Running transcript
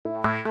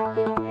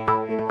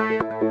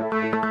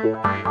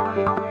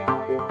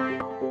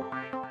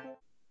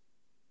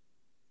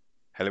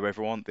Hello,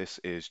 everyone. This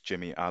is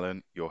Jimmy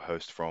Allen, your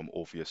host from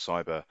Orpheus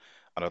Cyber,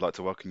 and I'd like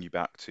to welcome you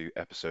back to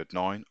episode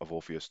 9 of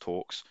Orpheus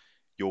Talks,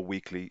 your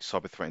weekly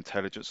cyber threat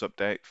intelligence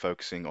update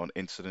focusing on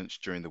incidents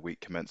during the week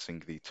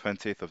commencing the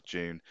 20th of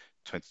June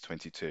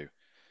 2022.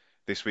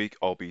 This week,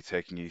 I'll be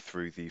taking you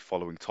through the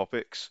following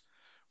topics: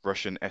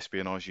 Russian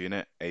espionage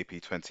unit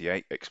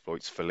AP-28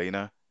 exploits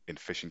Felina in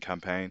phishing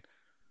campaign,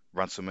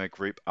 ransomware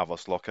group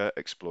Avos Locker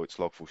exploits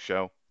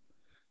Log4Shell,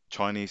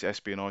 Chinese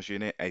espionage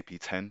unit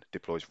AP-10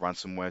 deploys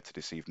ransomware to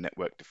deceive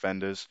network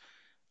defenders,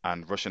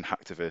 and Russian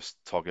hacktivists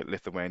target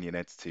Lithuanian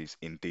entities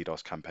in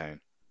DDoS campaign.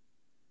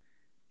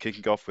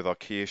 Kicking off with our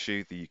key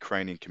issue, the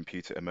Ukrainian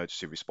Computer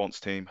Emergency Response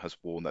Team has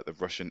warned that the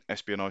Russian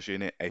espionage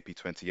unit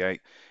AP-28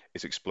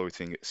 is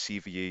exploiting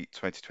CVE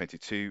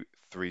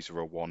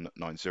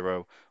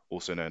 2022-30190,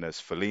 also known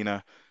as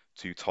Felina,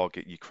 to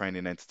target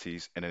Ukrainian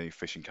entities in a new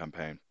phishing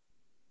campaign.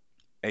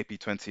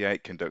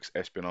 AP-28 conducts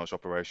espionage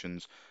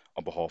operations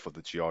on behalf of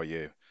the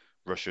GRU,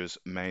 Russia's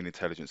main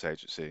intelligence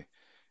agency.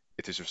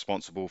 It is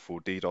responsible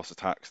for DDoS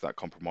attacks that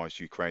compromise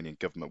Ukrainian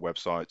government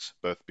websites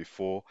both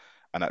before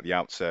and at the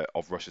outset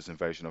of Russia's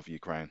invasion of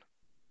Ukraine.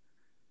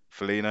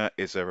 Felina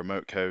is a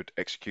remote code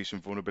execution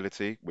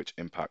vulnerability which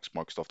impacts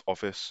Microsoft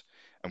Office,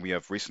 and we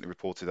have recently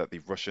reported that the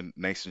Russian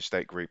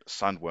nation-state group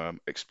Sandworm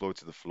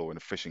exploited the flaw in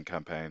a phishing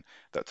campaign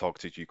that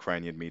targeted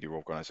Ukrainian media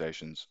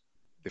organizations.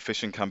 The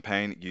phishing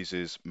campaign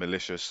uses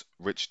malicious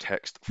rich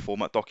text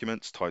format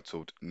documents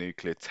titled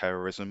Nuclear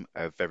Terrorism,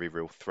 a Very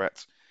Real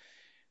Threat.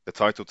 The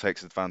title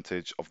takes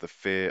advantage of the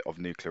fear of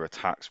nuclear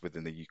attacks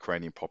within the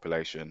Ukrainian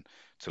population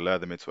to lure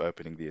them into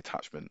opening the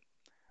attachment.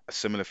 A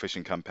similar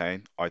phishing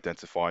campaign,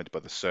 identified by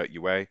the CERT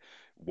UA,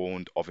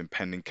 warned of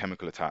impending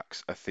chemical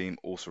attacks, a theme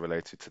also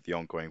related to the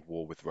ongoing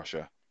war with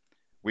Russia.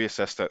 We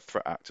assess that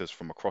threat actors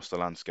from across the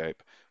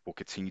landscape will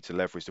continue to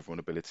leverage the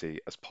vulnerability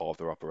as part of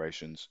their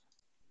operations.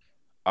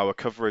 Our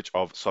coverage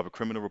of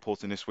cybercriminal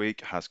reporting this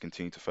week has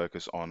continued to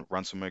focus on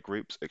ransomware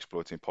groups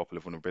exploiting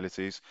popular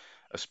vulnerabilities,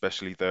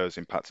 especially those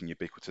impacting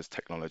ubiquitous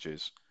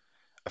technologies.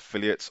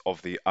 Affiliates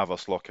of the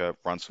Avos Locker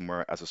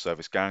ransomware as a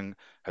service gang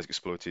has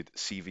exploited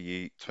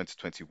CVE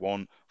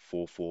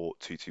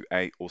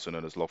 2021-44228, also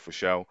known as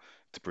Log4Shell,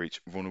 to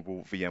breach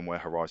vulnerable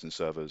VMware Horizon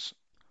servers.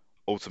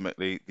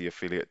 Ultimately, the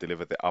affiliate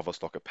delivered the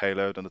Avos Locker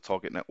payload on the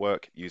target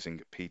network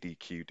using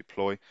PDQ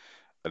deploy,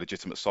 a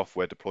legitimate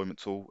software deployment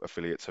tool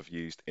affiliates have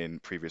used in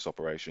previous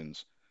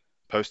operations.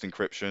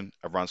 Post-encryption,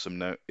 a ransom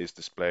note is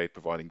displayed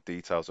providing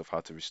details of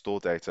how to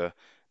restore data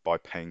by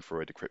paying for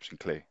a decryption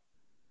key.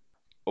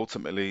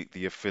 Ultimately,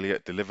 the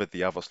affiliate delivered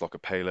the Avos Locker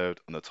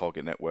payload on the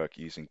target network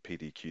using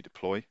PDQ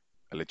deploy,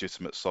 a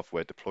legitimate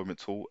software deployment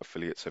tool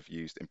affiliates have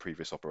used in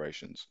previous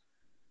operations.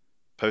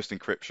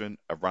 Post-encryption,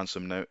 a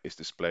ransom note is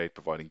displayed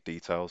providing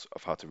details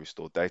of how to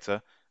restore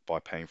data by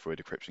paying for a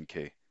decryption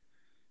key.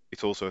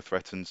 It also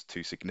threatens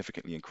to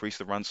significantly increase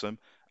the ransom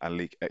and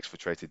leak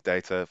exfiltrated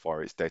data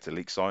via its data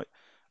leak site,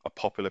 a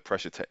popular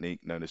pressure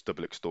technique known as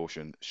double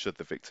extortion should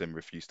the victim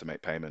refuse to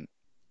make payment.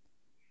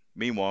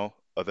 Meanwhile,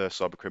 other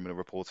cybercriminal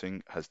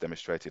reporting has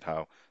demonstrated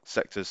how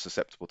sectors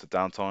susceptible to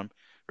downtime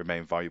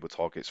remain valuable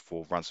targets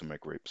for ransomware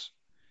groups.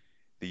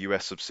 The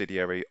US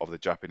subsidiary of the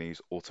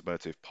Japanese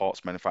automotive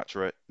parts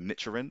manufacturer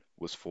Nichiren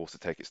was forced to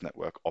take its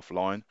network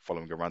offline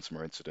following a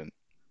ransomware incident.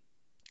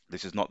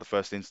 This is not the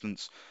first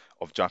instance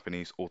of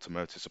Japanese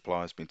automotive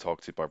suppliers being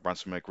targeted by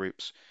ransomware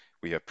groups.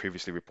 We have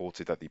previously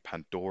reported that the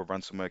Pandora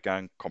ransomware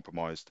gang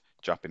compromised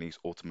Japanese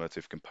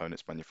automotive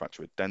components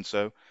manufacturer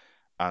Denso,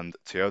 and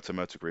Toyota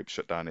Motor Group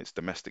shut down its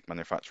domestic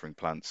manufacturing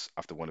plants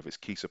after one of its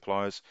key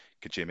suppliers,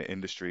 Kojima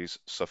Industries,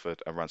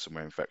 suffered a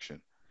ransomware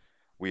infection.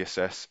 We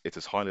assess it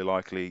is highly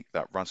likely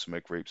that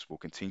ransomware groups will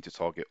continue to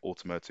target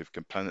automotive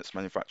components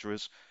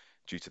manufacturers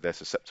due to their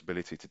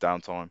susceptibility to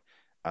downtime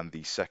and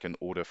the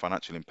second-order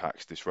financial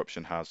impacts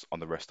disruption has on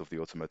the rest of the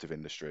automotive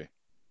industry.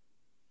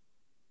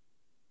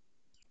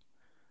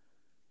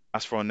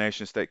 As for our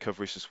nation-state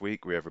coverage this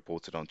week, we have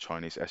reported on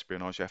Chinese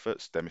espionage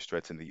efforts,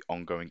 demonstrating the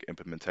ongoing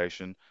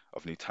implementation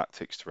of new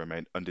tactics to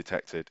remain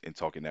undetected in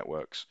target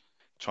networks.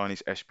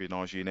 Chinese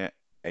espionage unit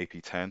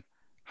AP-10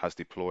 has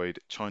deployed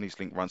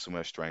Chinese-linked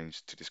ransomware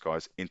strains to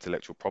disguise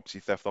intellectual property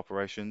theft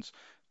operations,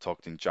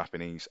 targeting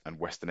Japanese and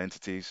Western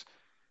entities.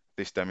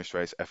 This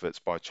demonstrates efforts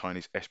by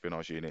Chinese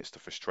espionage units to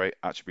frustrate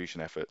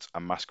attribution efforts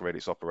and masquerade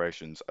its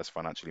operations as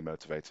financially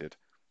motivated.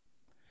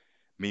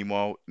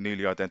 Meanwhile,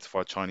 newly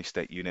identified Chinese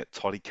state unit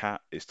Toddycat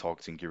is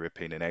targeting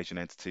European and Asian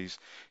entities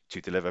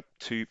to deliver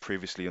two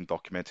previously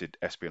undocumented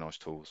espionage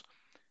tools,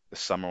 the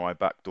Samurai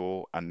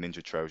Backdoor and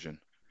Ninja Trojan.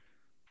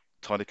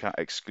 Toddycat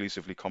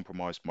exclusively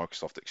compromised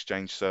Microsoft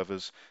Exchange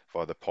servers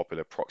via the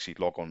popular proxy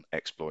logon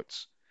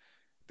exploits.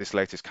 This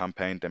latest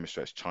campaign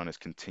demonstrates China's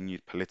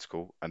continued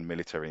political and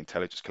military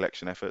intelligence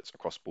collection efforts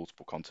across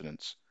multiple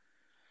continents.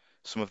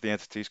 Some of the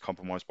entities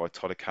compromised by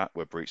Toddycat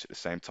were breached at the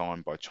same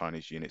time by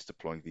Chinese units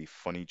deploying the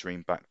Funny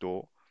Dream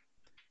backdoor.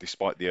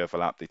 Despite the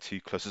overlap, the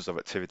two clusters of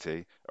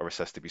activity are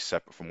assessed to be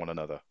separate from one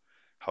another.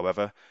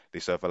 However,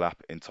 this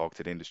overlap in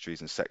targeted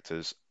industries and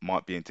sectors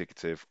might be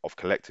indicative of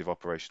collective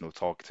operational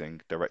targeting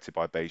directed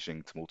by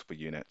Beijing to multiple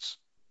units.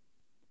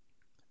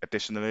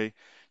 Additionally,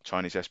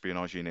 Chinese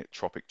espionage unit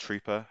Tropic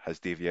Trooper has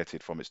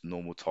deviated from its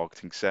normal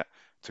targeting set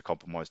to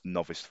compromise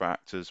novice threat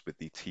actors with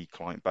the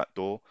T-client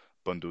backdoor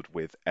bundled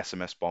with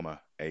SMS Bomber,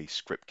 a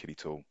script kiddie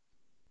tool.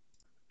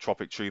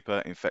 Tropic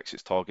Trooper infects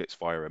its targets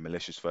via a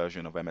malicious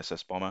version of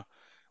MSS Bomber,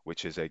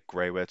 which is a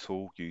greyware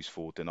tool used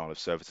for denial of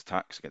service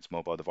attacks against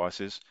mobile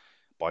devices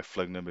by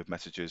flooding them with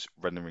messages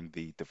rendering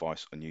the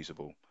device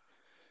unusable.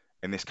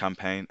 In this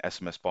campaign,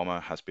 SMS Bomber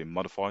has been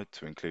modified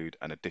to include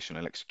an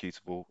additional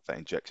executable that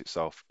injects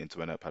itself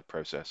into a notepad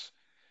process.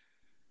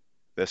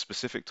 The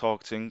specific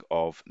targeting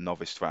of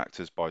novice threat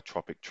actors by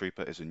Tropic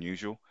Trooper is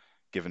unusual,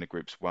 given the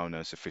group's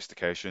well-known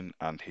sophistication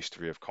and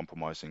history of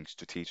compromising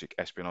strategic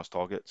espionage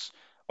targets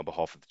on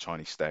behalf of the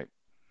Chinese state.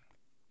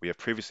 We have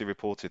previously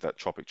reported that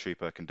Tropic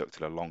Trooper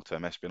conducted a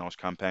long-term espionage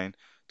campaign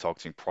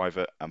targeting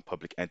private and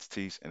public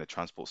entities in the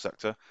transport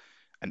sector,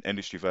 an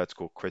industry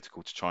vertical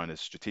critical to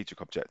China's strategic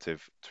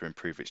objective to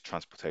improve its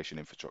transportation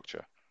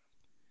infrastructure.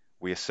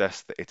 We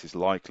assess that it is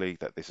likely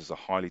that this is a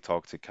highly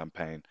targeted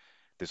campaign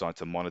designed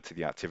to monitor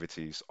the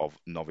activities of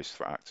novice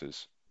threat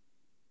actors.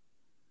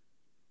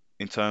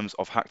 In terms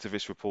of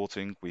hacktivist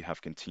reporting, we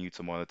have continued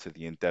to monitor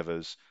the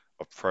endeavors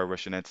of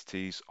pro-Russian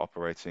entities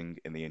operating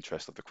in the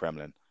interest of the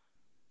Kremlin.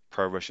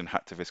 Pro-Russian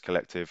hacktivist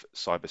collective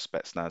Cyber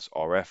Spetsnaz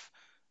RF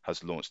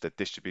has launched a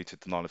distributed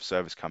denial of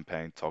service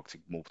campaign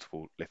targeting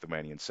multiple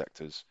Lithuanian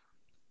sectors.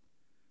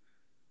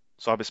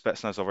 Cyber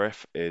Spetsnaz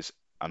RF is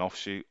an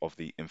offshoot of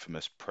the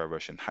infamous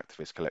pro-Russian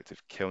hacktivist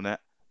collective Killnet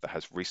that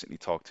has recently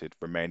targeted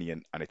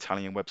Romanian and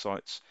Italian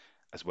websites,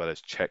 as well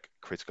as Czech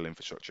critical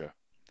infrastructure.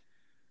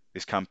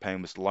 This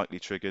campaign was likely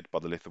triggered by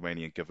the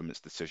Lithuanian government's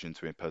decision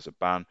to impose a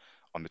ban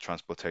on the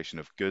transportation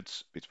of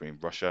goods between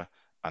Russia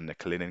and the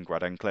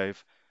Kaliningrad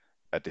enclave,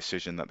 a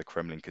decision that the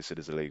Kremlin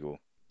considers illegal.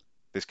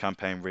 This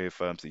campaign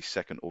reaffirms the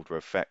second-order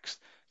effects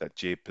that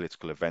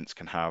geopolitical events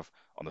can have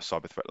on the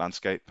cyber threat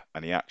landscape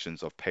and the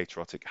actions of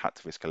patriotic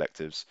hacktivist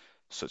collectives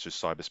such as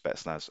Cyber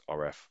Spetsnaz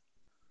RF.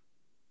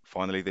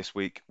 Finally, this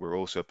week, we're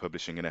also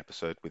publishing an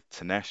episode with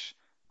Tanesh,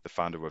 the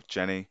founder of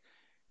Jenny,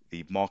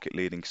 the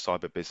market-leading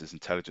cyber business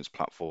intelligence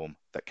platform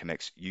that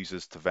connects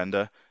users to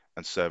vendor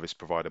and service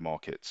provider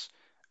markets,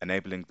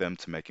 enabling them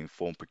to make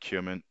informed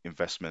procurement,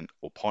 investment,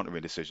 or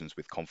partnering decisions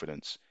with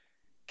confidence.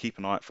 Keep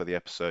an eye out for the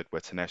episode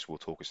where Tanesh will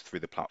talk us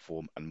through the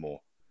platform and more.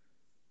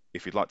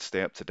 If you'd like to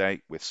stay up to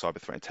date with cyber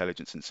threat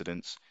intelligence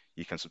incidents,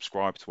 you can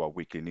subscribe to our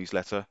weekly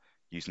newsletter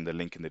using the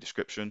link in the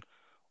description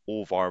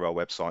or via our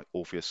website,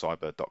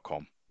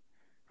 orpheuscyber.com.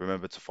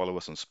 Remember to follow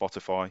us on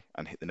Spotify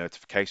and hit the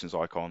notifications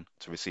icon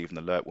to receive an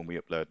alert when we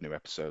upload new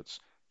episodes.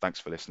 Thanks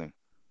for listening.